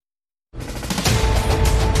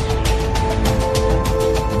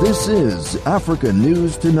This is Africa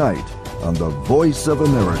News Tonight on the Voice of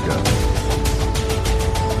America.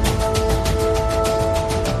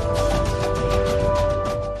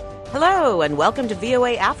 Hello and welcome to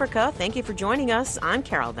VOA Africa. Thank you for joining us. I'm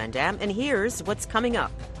Carol Van Dam, and here's what's coming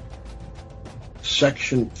up.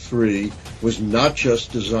 Section 3 was not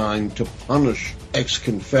just designed to punish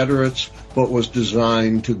ex-Confederates, but was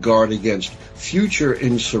designed to guard against future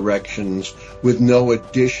insurrections with no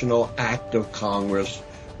additional act of Congress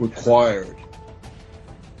required.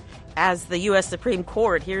 As the U.S. Supreme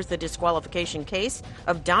Court hears the disqualification case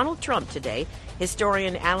of Donald Trump today,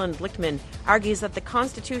 historian Alan Lichtman argues that the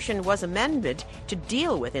Constitution was amended to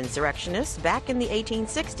deal with insurrectionists back in the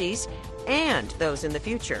 1860s and those in the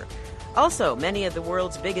future. Also, many of the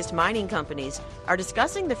world's biggest mining companies are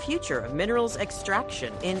discussing the future of minerals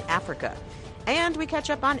extraction in Africa. And we catch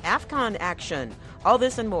up on AFCON action. All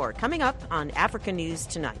this and more coming up on Africa News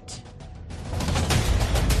Tonight.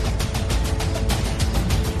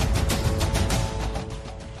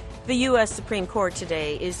 The U.S. Supreme Court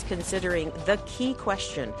today is considering the key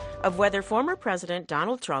question of whether former President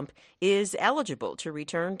Donald Trump is eligible to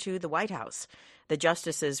return to the White House. The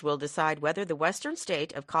justices will decide whether the western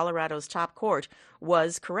state of Colorado's top court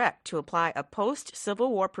was correct to apply a post-Civil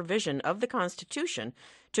War provision of the Constitution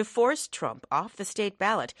to force Trump off the state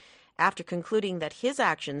ballot after concluding that his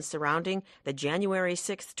actions surrounding the January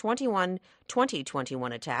 6,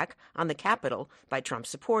 2021 attack on the Capitol by Trump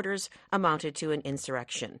supporters amounted to an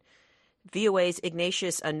insurrection. VOA's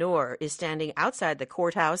Ignatius Anor is standing outside the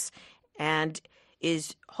courthouse and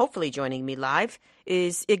is hopefully joining me live.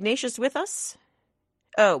 Is Ignatius with us?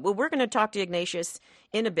 Oh, well, we're going to talk to Ignatius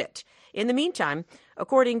in a bit. In the meantime,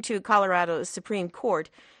 according to Colorado's Supreme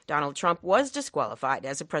Court, Donald Trump was disqualified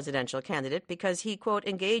as a presidential candidate because he, quote,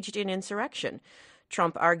 engaged in insurrection.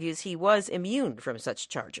 Trump argues he was immune from such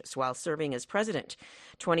charges while serving as president.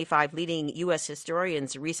 25 leading U.S.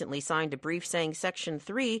 historians recently signed a brief saying Section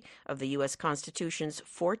 3 of the U.S. Constitution's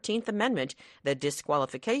 14th Amendment, the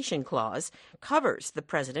disqualification clause, covers the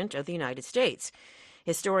President of the United States.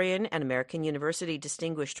 Historian and American University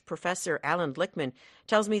distinguished Professor Alan Lichtman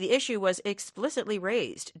tells me the issue was explicitly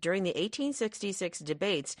raised during the 1866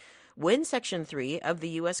 debates when Section 3 of the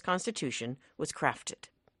U.S. Constitution was crafted.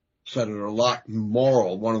 Senator Lawton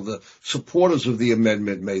Morrill, one of the supporters of the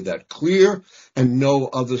amendment, made that clear, and no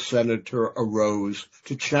other senator arose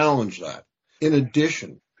to challenge that. In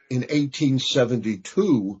addition, in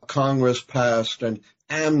 1872, Congress passed an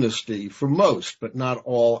amnesty for most, but not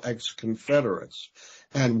all, ex-Confederates.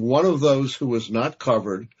 And one of those who was not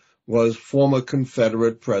covered was former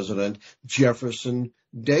Confederate President Jefferson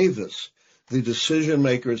Davis. The decision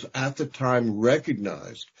makers at the time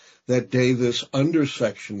recognized that Davis, under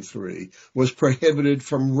Section 3, was prohibited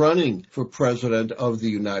from running for President of the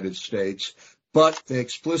United States, but they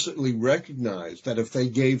explicitly recognized that if they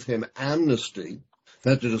gave him amnesty,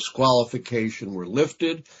 that the disqualification were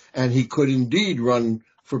lifted, and he could indeed run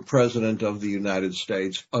for President of the United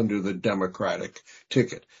States under the Democratic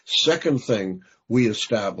ticket. Second thing we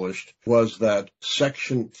established was that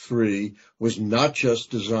Section 3 was not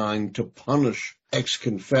just designed to punish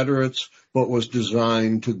ex-Confederates, but was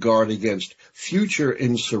designed to guard against future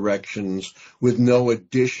insurrections with no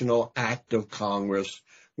additional act of Congress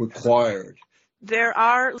required. There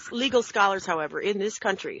are legal scholars, however, in this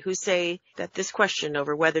country who say that this question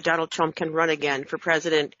over whether Donald Trump can run again for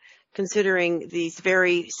president, considering these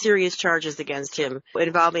very serious charges against him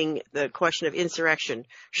involving the question of insurrection,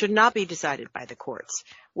 should not be decided by the courts.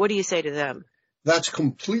 What do you say to them? That's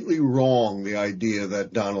completely wrong, the idea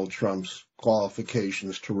that Donald Trump's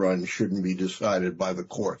qualifications to run shouldn't be decided by the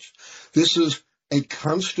courts. This is a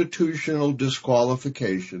constitutional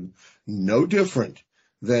disqualification, no different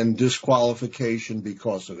than disqualification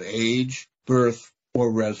because of age, birth,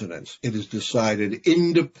 or residence. It is decided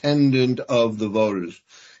independent of the voters.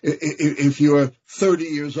 If you're 30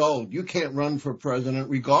 years old, you can't run for president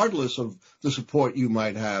regardless of the support you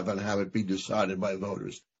might have and have it be decided by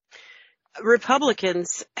voters.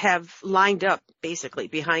 Republicans have lined up basically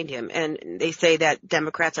behind him, and they say that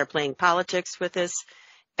Democrats are playing politics with this.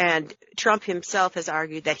 And Trump himself has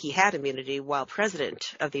argued that he had immunity while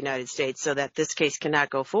president of the United States, so that this case cannot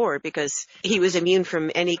go forward because he was immune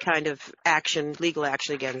from any kind of action, legal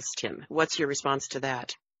action against him. What's your response to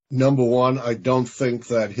that? Number one, I don't think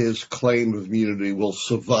that his claim of immunity will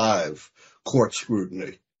survive court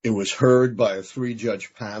scrutiny. It was heard by a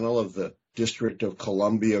 3-judge panel of the District of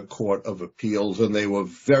Columbia Court of Appeals, and they were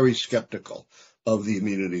very skeptical of the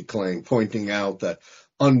immunity claim, pointing out that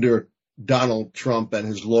under Donald Trump and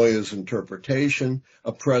his lawyers' interpretation,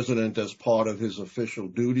 a president, as part of his official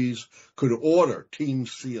duties, could order Team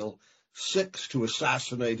SEAL 6 to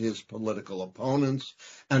assassinate his political opponents,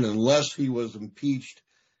 and unless he was impeached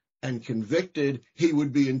and convicted, he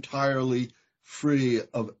would be entirely free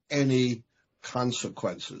of any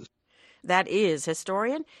consequences. That is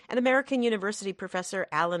historian and American University professor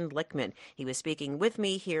Alan Lichtman. He was speaking with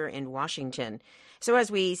me here in Washington. So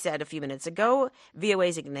as we said a few minutes ago,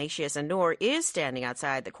 VOA's Ignatius Anor is standing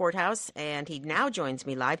outside the courthouse, and he now joins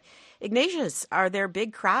me live. Ignatius, are there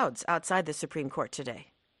big crowds outside the Supreme Court today?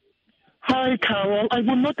 Hi, Carol. I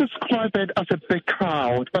will not describe it as a big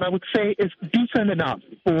crowd, but I would say it's decent enough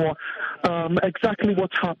for exactly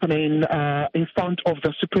what's happening in front of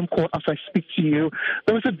the Supreme Court as I speak to you.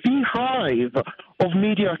 There is a beehive of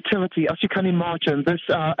media activity. As you can imagine, this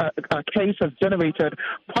case has generated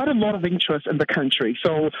quite a lot of interest in the country.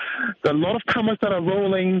 So there are a lot of cameras that are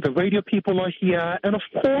rolling, the radio people are here, and of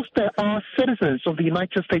course there are citizens of the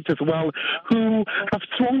United States as well who have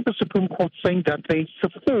thronged the Supreme Court saying that they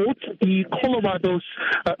support the Colorado's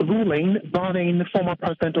ruling banning former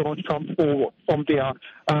President Donald Trump from their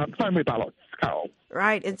primary ballots, Carol.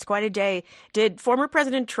 Right, it's quite a day. Did former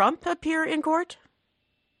President Trump appear in court?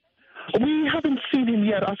 We haven't seen him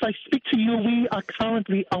yet. As I speak to you, we are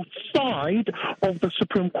currently outside of the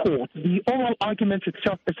Supreme Court. The oral argument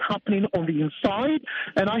itself is happening on the inside,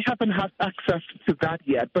 and I haven't had access to that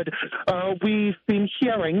yet. But we've been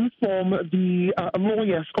hearing from the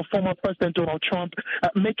lawyers of former President Donald Trump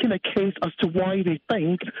making a case as to why they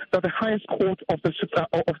think that the highest court of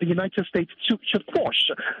the United States should quash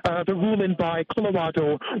the ruling by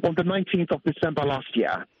Colorado on the 19th of December last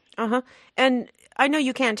year. And I know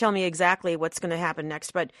you can't tell me exactly what's going to happen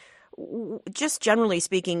next, but just generally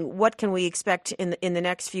speaking, what can we expect in the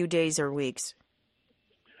next few days or weeks?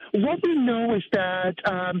 What we know is that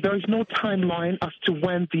there is no timeline as to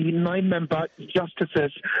when the 9-member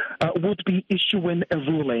justices would be issuing a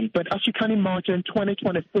ruling. But as you can imagine,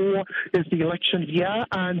 2024 is the election year,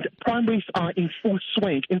 and primaries are in full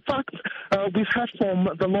swing. In fact, we've heard from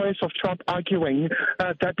the lawyers of Trump arguing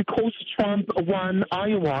that because Trump won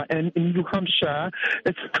Iowa and in New Hampshire,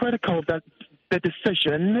 it's critical that the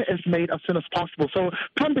decision is made as soon as possible. So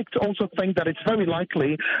pundits also think that it's very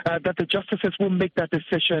likely that the justices will make that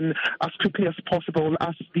decision as quickly as possible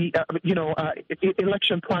as the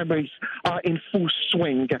election primaries are in full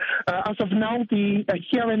swing. As of now, the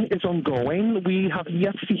hearing is ongoing. We have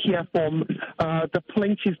yet to hear from the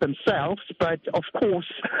plaintiffs themselves, but of course,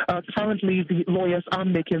 currently the lawyers are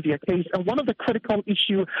making their case. And one of the critical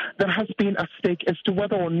issues that has been at stake as to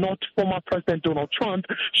whether or not former President Donald Trump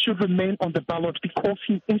should remain on the ballot because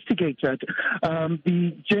he instigated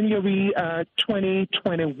the January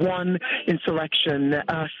 2021 insurrection,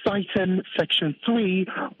 citing Section 3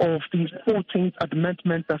 of the 14th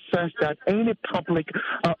Amendment that says that any public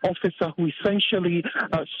officer who essentially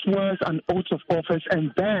swears an oath of office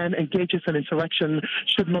and then engages in insurrection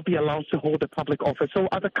should not be allowed to hold a public office. So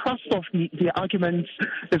at the crux of the arguments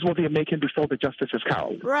is what they're making before the justices,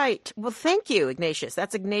 Carol. Right. Well, thank you, Ignatius.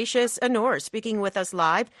 That's Ignatius Anor speaking with us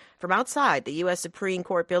live from outside the U.S. Supreme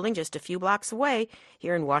Court building just a few blocks away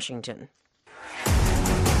here in Washington.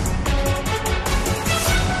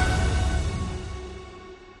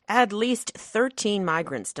 At least 13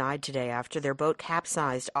 migrants died today after their boat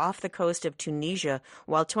capsized off the coast of Tunisia,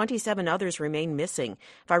 while 27 others remain missing.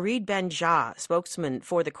 Farid Ben-Jah, spokesman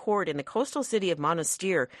for the court in the coastal city of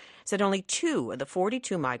Monastir, said only 2 of the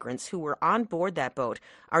 42 migrants who were on board that boat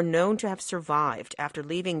are known to have survived after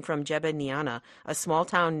leaving from Jebel Niana, a small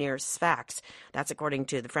town near Sfax. That's according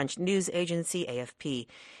to the French news agency AFP.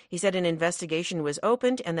 He said an investigation was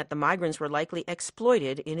opened and that the migrants were likely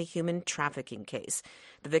exploited in a human trafficking case.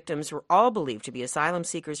 The victims were all believed to be asylum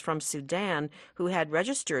seekers from Sudan who had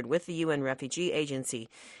registered with the UN Refugee Agency.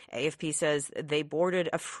 AFP says they boarded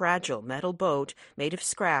a fragile metal boat made of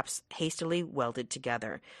scraps hastily welded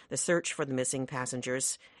together. The search for the missing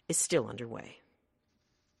passengers is still underway.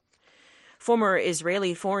 Former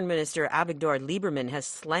Israeli Foreign Minister Avigdor Lieberman has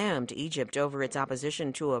slammed Egypt over its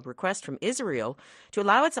opposition to a request from Israel to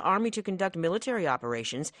allow its army to conduct military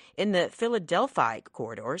operations in the Philadelphia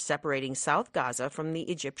corridor separating South Gaza from the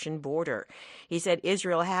Egyptian border. He said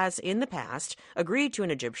Israel has, in the past, agreed to an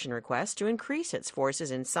Egyptian request to increase its forces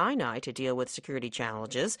in Sinai to deal with security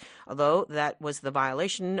challenges, although that was the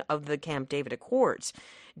violation of the Camp David Accords.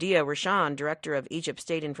 Dia Rashan, director of Egypt's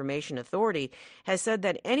State Information Authority, has said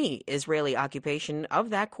that any Israeli occupation of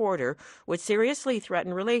that corridor would seriously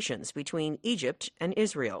threaten relations between Egypt and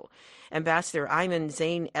Israel. Ambassador Ayman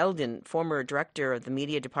Zain Eldin, former director of the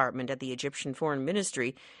media department at the Egyptian Foreign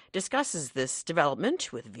Ministry, discusses this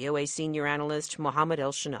development with VOA senior analyst Mohammed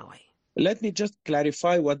El-Shinawi. Let me just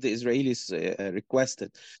clarify what the Israelis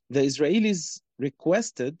requested. The Israelis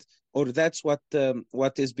requested or that's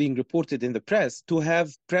what is being reported in the press, to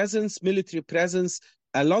have military presence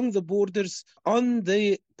along the borders on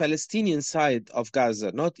the Palestinian side of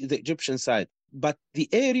Gaza, not the Egyptian side, but the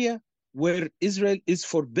area where Israel is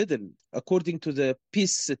forbidden, according to the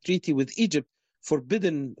peace treaty with Egypt,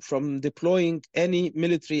 forbidden from deploying any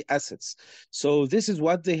military assets. So this is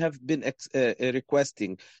what they have been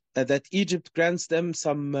requesting, that Egypt grants them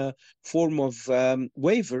some form of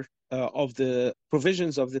waiver of the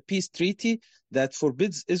provisions of the peace treaty that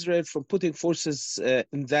forbids Israel from putting forces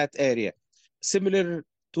in that area. Similar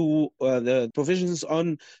to the provisions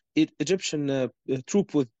on Egyptian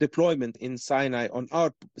troop with deployment in Sinai on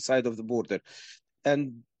our side of the border.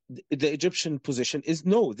 And the Egyptian position is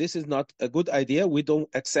no, this is not a good idea. We don't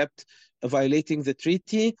accept violating the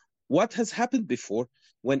treaty. What has happened before,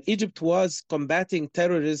 when Egypt was combating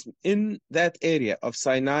terrorism in that area of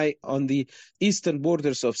Sinai, on the eastern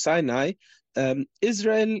borders of Sinai,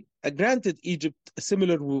 Israel granted Egypt a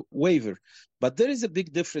similar waiver. But there is a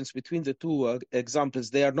big difference between the two examples.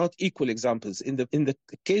 They are not equal examples. In the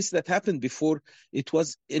case that happened before, it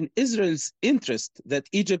was in Israel's interest that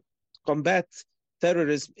Egypt combat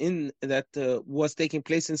terrorism that was taking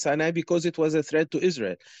place in Sinai because it was a threat to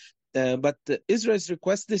Israel. But Israel's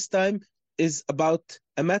request this time is about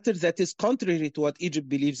a matter that is contrary to what Egypt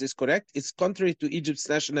believes is correct. It's contrary to Egypt's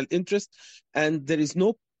national interest, and there is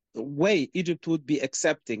no way Egypt would be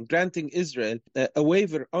granting Israel a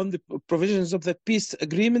waiver on the provisions of the peace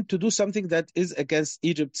agreement to do something that is against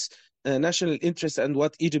Egypt's national interest and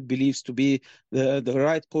what Egypt believes to be the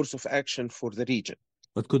right course of action for the region.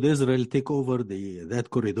 But could Israel take over that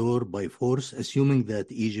corridor by force, assuming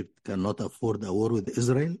that Egypt cannot afford a war with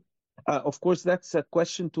Israel? Of course, that's a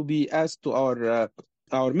question to be asked to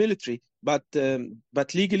our military. But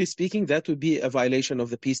legally speaking, that would be a violation of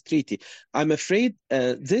the peace treaty. I'm afraid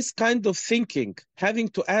this kind of thinking, having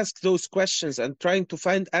to ask those questions and trying to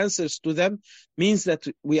find answers to them, means that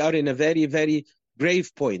we are in a very, very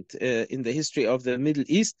grave point in the history of the Middle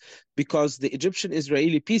East, because the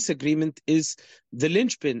Egyptian-Israeli peace agreement is the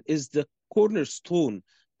linchpin, is the cornerstone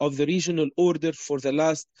of the regional order for the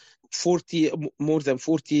last more than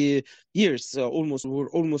 40 years. We're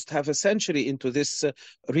almost half a century into this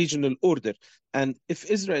regional order. And if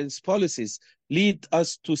Israel's policies lead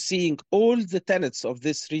us to seeing all the tenets of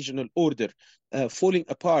this regional order falling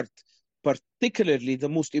apart, particularly the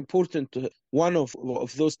most important one of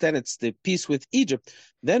those tenets, the peace with Egypt,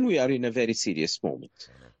 then we are in a very serious moment.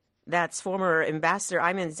 That's former Ambassador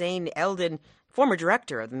Ayman Zain Eldin, former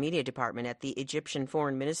director of the media department at the Egyptian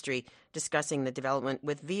Foreign Ministry, discussing the development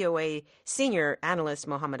with VOA senior analyst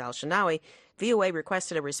Mohammed Al-Shanawi. VOA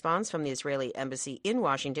requested a response from the Israeli embassy in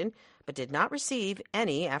Washington, but did not receive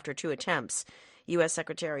any after 2 attempts. U.S.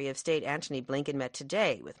 Secretary of State Antony Blinken met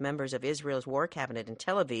today with members of Israel's war cabinet in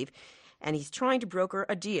Tel Aviv, and he's trying to broker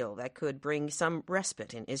a deal that could bring some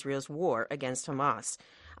respite in Israel's war against Hamas.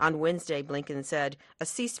 On Wednesday, Blinken said a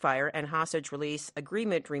ceasefire and hostage release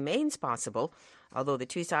agreement remains possible, although the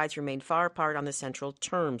two sides remain far apart on the central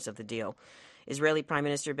terms of the deal. Israeli Prime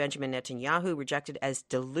Minister Benjamin Netanyahu rejected as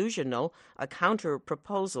delusional a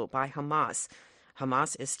counter-proposal by Hamas.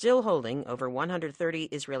 Hamas is still holding over 130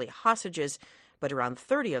 Israeli hostages, but around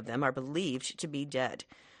 30 of them are believed to be dead.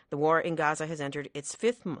 The war in Gaza has entered its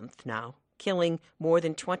 5th month now, killing more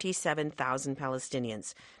than 27,000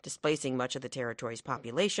 Palestinians, displacing much of the territory's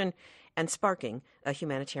population, and sparking a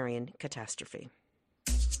humanitarian catastrophe.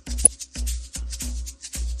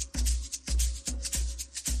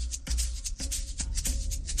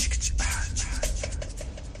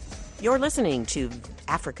 You're listening to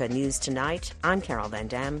Africa News Tonight. I'm Carol Van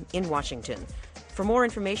Dam in Washington. For more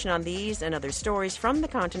information on these and other stories from the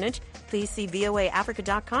continent, please see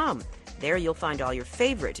voaafrica.com. There you'll find all your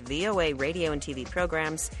favorite VOA radio and TV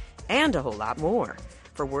programs and a whole lot more.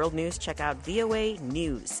 For world news, check out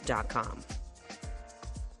voanews.com.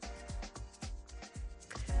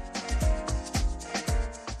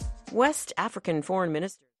 West African Foreign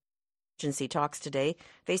Minister Agency talks today,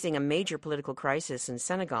 facing a major political crisis in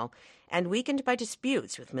Senegal and weakened by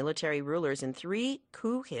disputes with military rulers in 3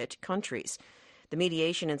 coup-hit countries. The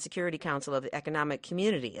Mediation and Security Council of the Economic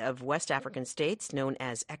Community of West African States, known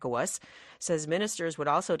as ECOWAS, says ministers would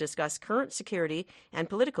also discuss current security and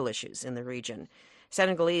political issues in the region.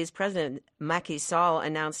 Senegalese President Macky Sall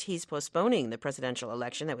announced he's postponing the presidential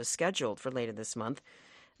election that was scheduled for later this month.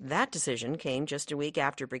 That decision came just a week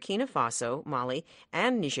after Burkina Faso, Mali,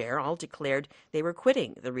 and Niger all declared they were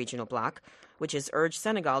quitting the regional bloc, which has urged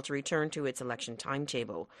Senegal to return to its election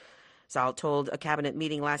timetable. Sall told a cabinet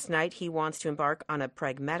meeting last night he wants to embark on a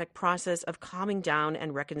pragmatic process of calming down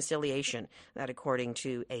and reconciliation, that according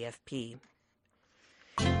to AFP.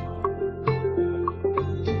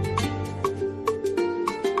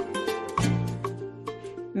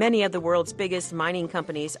 Many of the world's biggest mining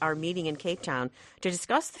companies are meeting in Cape Town to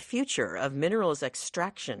discuss the future of minerals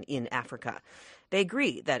extraction in Africa. They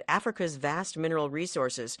agree that Africa's vast mineral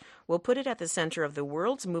resources will put it at the center of the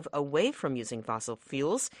world's move away from using fossil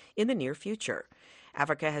fuels in the near future.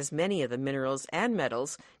 Africa has many of the minerals and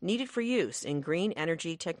metals needed for use in green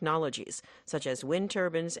energy technologies, such as wind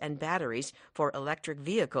turbines and batteries for electric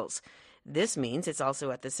vehicles. This means it's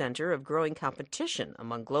also at the center of growing competition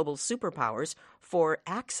among global superpowers for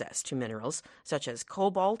access to minerals such as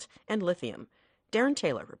cobalt and lithium. Darren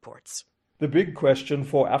Taylor reports. The big question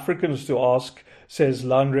for Africans to ask, says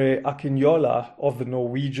Landre Akinyola of the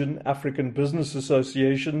Norwegian African Business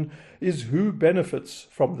Association, is who benefits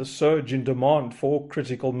from the surge in demand for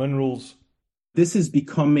critical minerals. This is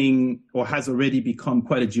becoming, or has already become,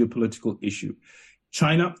 quite a geopolitical issue.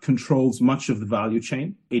 China controls much of the value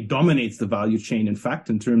chain. It dominates the value chain, in fact,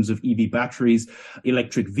 in terms of EV batteries,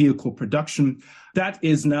 electric vehicle production. That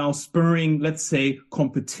is now spurring, let's say,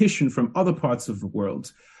 competition from other parts of the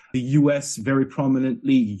world. The US very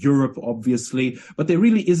prominently, Europe obviously, but there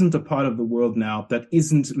really isn't a part of the world now that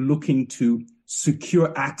isn't looking to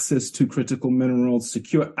secure access to critical minerals,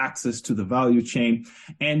 secure access to the value chain.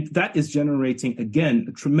 And that is generating, again,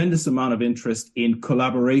 a tremendous amount of interest in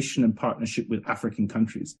collaboration and partnership with African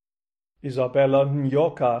countries. Isabella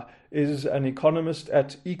Nyoka is an economist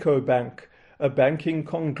at EcoBank, a banking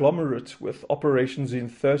conglomerate with operations in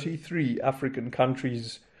 33 African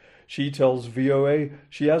countries. She tells VOA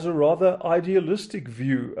she has a rather idealistic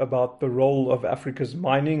view about the role of Africa's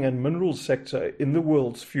mining and minerals sector in the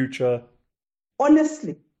world's future.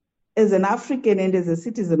 Honestly, as an African and as a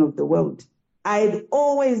citizen of the world, I'd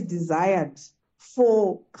always desired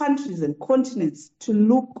for countries and continents to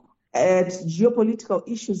look at geopolitical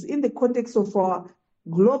issues in the context of our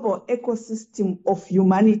global ecosystem of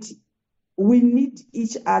humanity. We need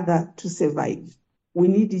each other to survive. We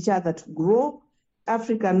need each other to grow.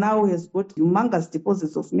 Africa now has got humongous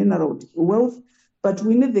deposits of mineral wealth, but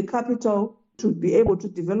we need the capital to be able to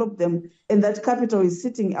develop them, and that capital is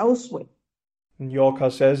sitting elsewhere.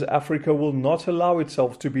 Nyoka says Africa will not allow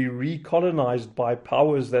itself to be recolonized by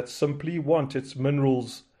powers that simply want its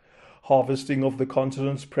minerals. Harvesting of the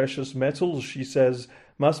continent's precious metals, she says,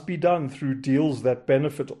 must be done through deals that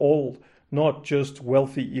benefit all, not just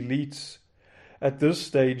wealthy elites. At this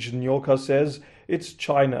stage, Nyoka says, it's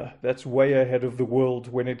China that's way ahead of the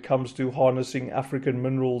world when it comes to harnessing African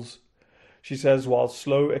minerals. She says while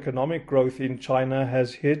slow economic growth in China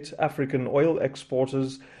has hit African oil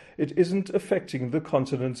exporters, it isn't affecting the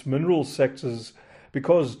continent's mineral sectors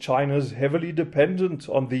because China's heavily dependent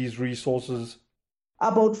on these resources.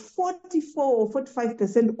 About 44 or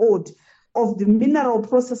 45% odd of the mineral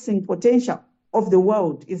processing potential of the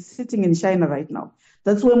world is sitting in China right now.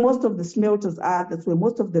 That's where most of the smelters are. That's where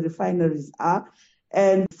most of the refineries are.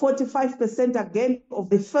 And 45% again of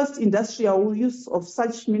the first industrial use of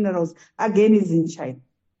such minerals again is in China,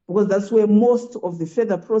 because that's where most of the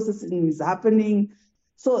further processing is happening.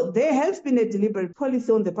 So there has been a deliberate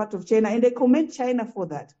policy on the part of China, and I commend China for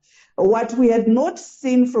that. What we had not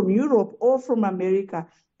seen from Europe or from America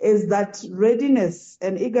is that readiness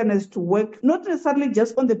and eagerness to work, not necessarily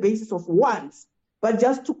just on the basis of wants, but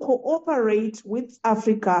just to cooperate with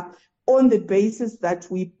Africa on the basis that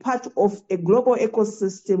we part of a global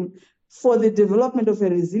ecosystem for the development of a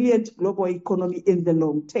resilient global economy in the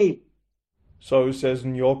long term. So, says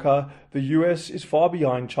Nyoka, the US is far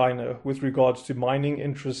behind China with regards to mining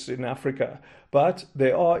interests in Africa, but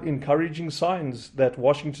there are encouraging signs that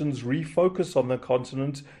Washington's refocus on the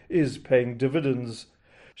continent is paying dividends.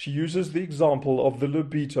 She uses the example of the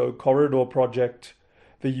Lobito Corridor project.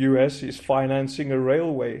 The US is financing a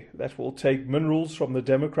railway that will take minerals from the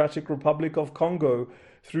Democratic Republic of Congo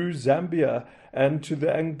through Zambia and to the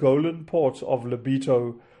Angolan port of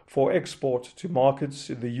Lobito for export to markets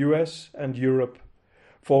in the US and Europe.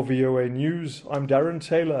 For VOA News, I'm Darren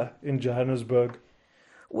Taylor in Johannesburg.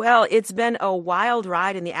 Well, it's been a wild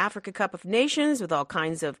ride in the Africa Cup of Nations with all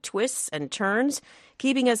kinds of twists and turns.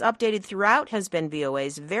 Keeping us updated throughout has been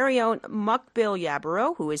VOA's very own Mukbil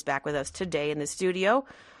Yabaro, who is back with us today in the studio.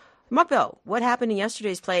 Mukbil, what happened in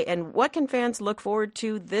yesterday's play, and what can fans look forward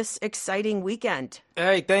to this exciting weekend?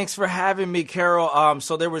 Hey, thanks for having me, Carol.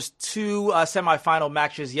 So there was two semifinal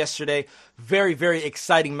matches yesterday. Very, very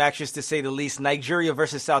exciting matches, to say the least. Nigeria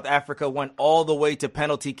versus South Africa went all the way to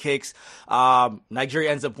penalty kicks. Nigeria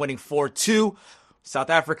ends up winning 4-2. South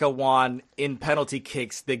Africa won in penalty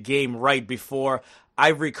kicks the game right before.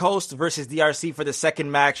 Ivory Coast versus DRC for the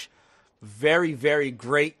second match. Very, very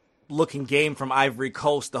great looking game from Ivory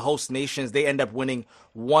Coast. The host nations, they end up winning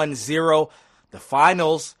 1-0. The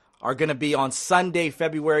finals are going to be on Sunday,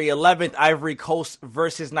 February 11th, Ivory Coast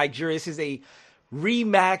versus Nigeria. This is a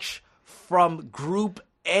rematch from Group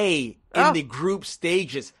A in the group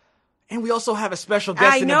stages. And we also have a special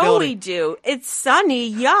guest in the building. I know we do. It's Sonny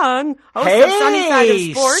Young, host of Sunny Side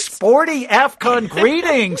of Sports. Sporty AFCON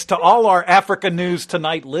greetings to all our Africa News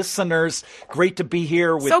Tonight listeners. Great to be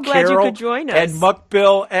here with so glad Carol you could join us. and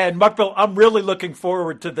Mukbil. And Mukbil, I'm really looking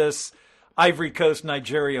forward to this Ivory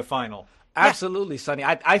Coast-Nigeria final. Absolutely, Sonny.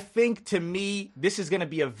 I think, to me, this is going to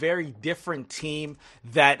be a very different team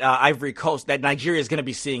that that Nigeria is going to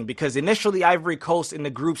be seeing, because initially Ivory Coast in the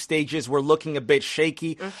group stages were looking a bit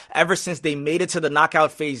shaky. Ever since they made it to the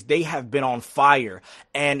knockout phase, they have been on fire.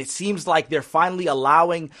 And it seems like they're finally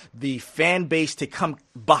allowing the fan base to come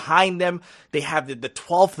behind them. They have the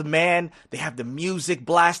 12th man. They have the music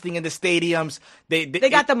blasting in the stadiums. They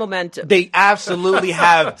got the momentum. They absolutely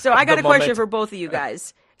have. So I got a question momentum. for both of you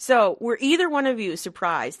guys. So were either one of you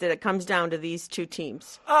surprised that it comes down to these two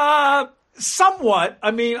teams? Somewhat. I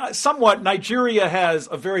mean, somewhat. Nigeria has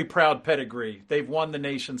a very proud pedigree. They've won the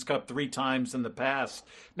Nations Cup 3 times in the past.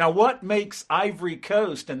 Now, what makes Ivory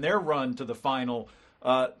Coast and their run to the final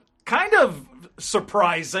kind of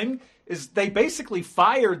surprising is they basically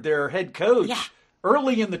fired their head coach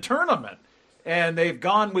early in the tournament. And they've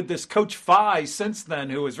gone with this Coach Fai since then,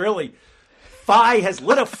 who is really... Fai has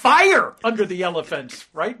lit a fire under the elephants,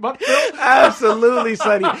 right, Mukbil? Absolutely,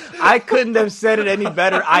 Sonny. I couldn't have said it any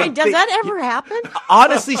better. Does that ever happen?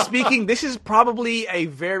 Honestly speaking, this is probably a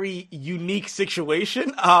very unique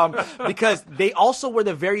situation because they also were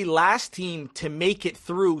the very last team to make it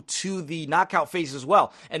through to the knockout phase as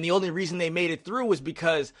well. And the only reason they made it through was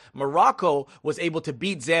because Morocco was able to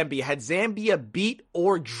beat Zambia. Had Zambia beat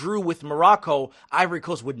or drew with Morocco, Ivory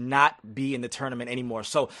Coast would not be in the tournament anymore.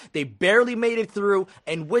 So they barely made it through,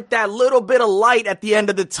 and with that little bit of light at the end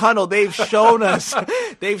of the tunnel, they've shown us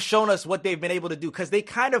what they've been able to do, because they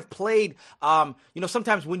kind of played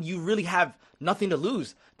sometimes when you really have nothing to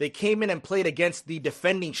lose. They came in and played against the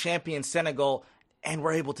defending champion Senegal and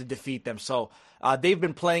were able to defeat them. So they've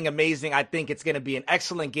been playing amazing. I think it's going to be an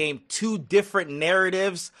excellent game. 2 different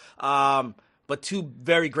narratives, but 2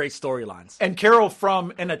 very great storylines. And Carol,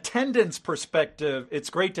 from an attendance perspective, it's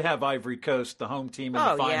great to have Ivory Coast, the home team, in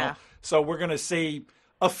the final. Yeah. So we're going to see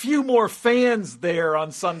a few more fans there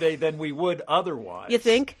on Sunday than we would otherwise. You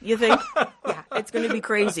think? Yeah, it's going to be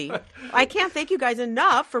crazy. I can't thank you guys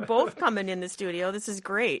enough for both coming in the studio. This is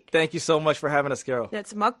great. Thank you so much for having us, Carol.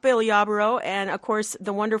 That's Mukbil Yabaro, and of course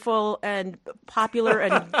the wonderful and popular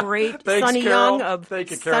and great Thanks, Sonny Carol. Young of Thank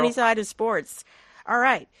you, Carol. Sunny Side of Sports. All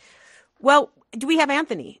right. Well, do we have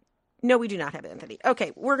Anthony? No, we do not have Anthony.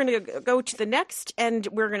 Okay, we're going to go to the next, and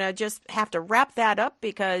we're going to just have to wrap that up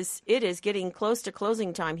because it is getting close to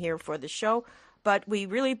closing time here for the show. But we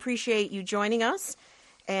really appreciate you joining us,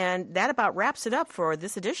 and that about wraps it up for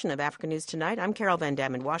this edition of Africa News Tonight. I'm Carol Van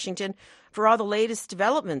Dam in Washington. For all the latest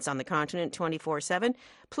developments on the continent 24/7,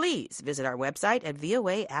 please visit our website at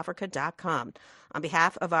voaafrica.com. On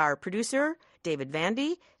behalf of our producer, David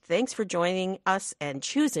Vandy, thanks for joining us and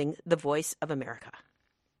choosing the Voice of America.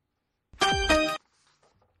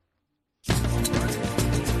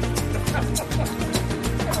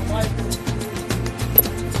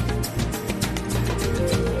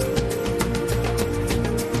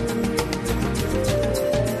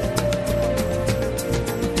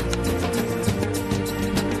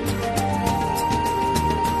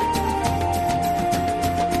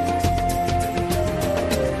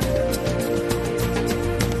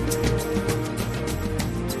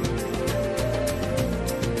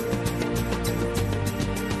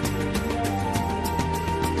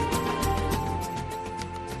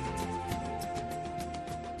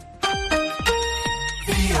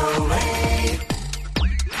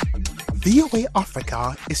 VOA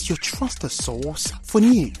Africa is your trusted source for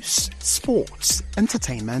news, sports,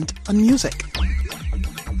 entertainment, and music.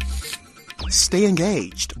 Stay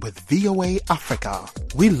engaged with VOA Africa.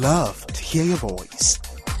 We love to hear your voice.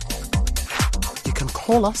 You can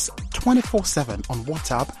call us 24/7 on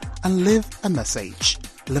WhatsApp and leave a message.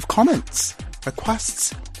 Leave comments,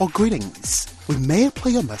 requests, or greetings. We may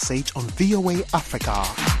play your message on VOA Africa.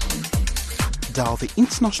 Dial the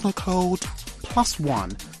international code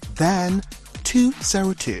 +1, then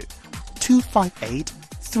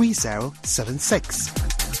 202-258-3076.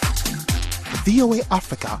 VOA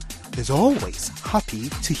Africa is always happy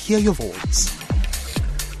to hear your voice.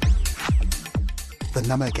 The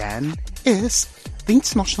number again is the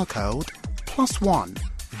international code +1,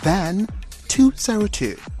 then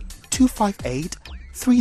 202-258-3076.